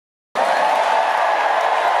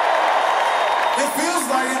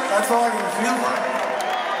Feels like it. That's all I can feel like.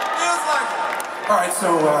 Feels like it. All right,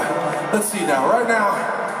 so let's see now. Right now,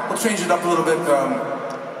 we'll change it up a little bit.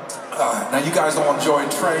 Now you guys all enjoyed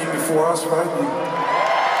Train before us, right?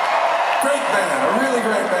 Great band, a really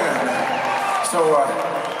great band. So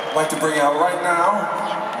I'd like to bring out right now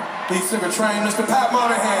lead singer Train, Mr. Pat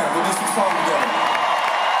Monahan. We'll do some song together.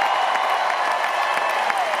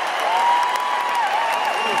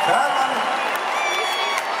 Pat Monahan.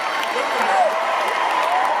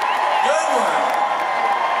 Good one.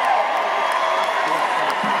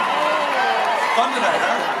 Fun tonight,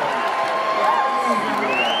 huh?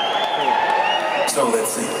 So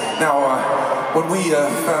let's see. Now, when we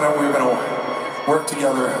found out we were going to work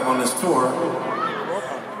together on this tour,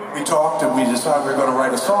 we talked and we decided we were going to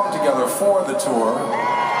write a song together for the tour,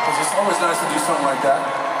 because it's always nice to do something like that.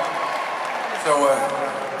 So,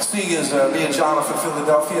 seeing as me and John are from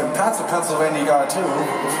Philadelphia, and Pat's a Pennsylvania guy too,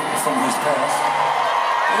 from his past.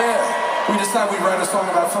 Yeah, we decided we'd write a song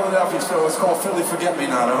about Philadelphia, so it's called Philly Forget Me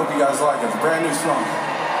Not. I hope you guys like it. It's a brand new song.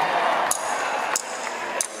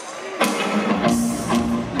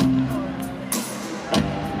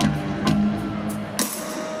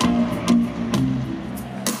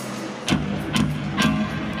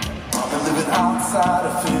 Outside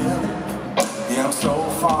of Philly, yeah, I'm so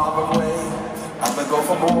far away. I've been gone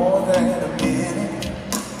for more than a minute.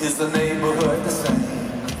 Is the neighborhood the same?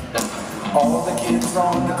 All the kids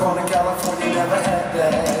on the corner, California, never had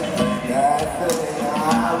that thing.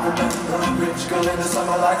 I remember a rich girl in the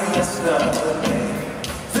summer like yesterday.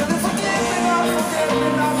 Philly, forget me not, forget me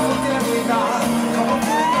not, forget me not. Come on,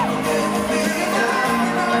 forget me not,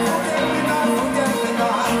 forget me not, forget me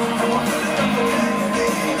not. Come on, forget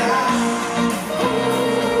me not.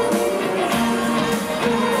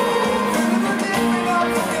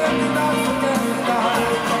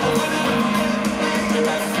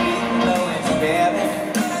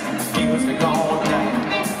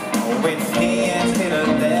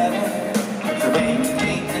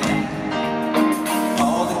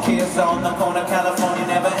 On the corner, California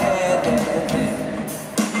never had that.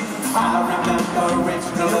 I remember a rich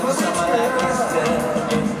girl in the summer like yesterday.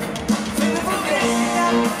 Forget me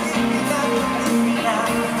not, forget me not, forget me not.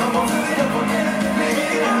 Come on, forget me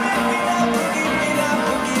not, forget me not, forget me not,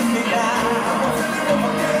 forget me not. Come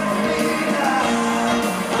on, forget me not.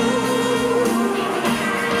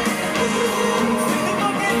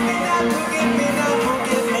 Forget me not, forget me not,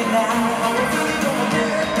 forget me not.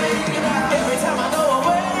 Every time I go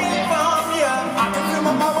away,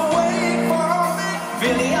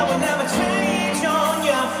 Philly, I will never change on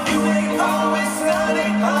you. You ain't always sunny,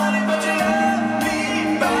 honey, but you love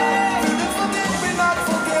me back. Forget me not,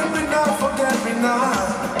 forget me not, forget me not.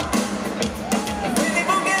 Philly,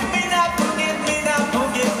 forget me not, forget me not,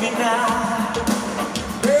 forget me not.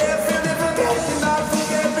 Yeah, Philly, forget me not,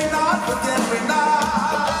 forget me not, forget me not.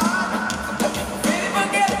 Philly,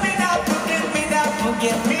 forget me not, forget me not,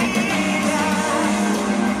 forget me not.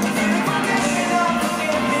 Philly, forget me not,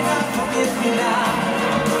 forget me not, forget me not.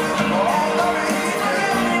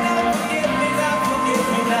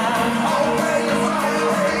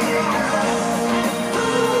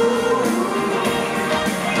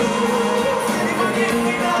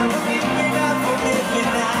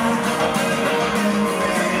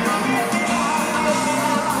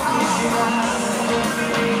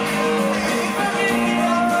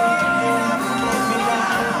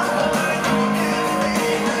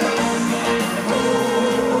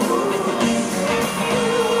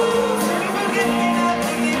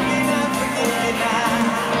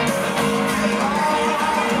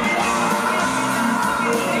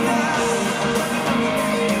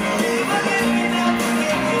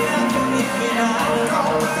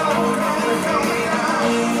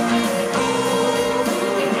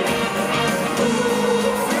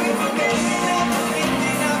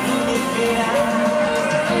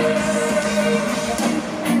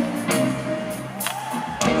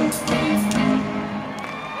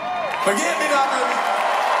 Forget me not, baby.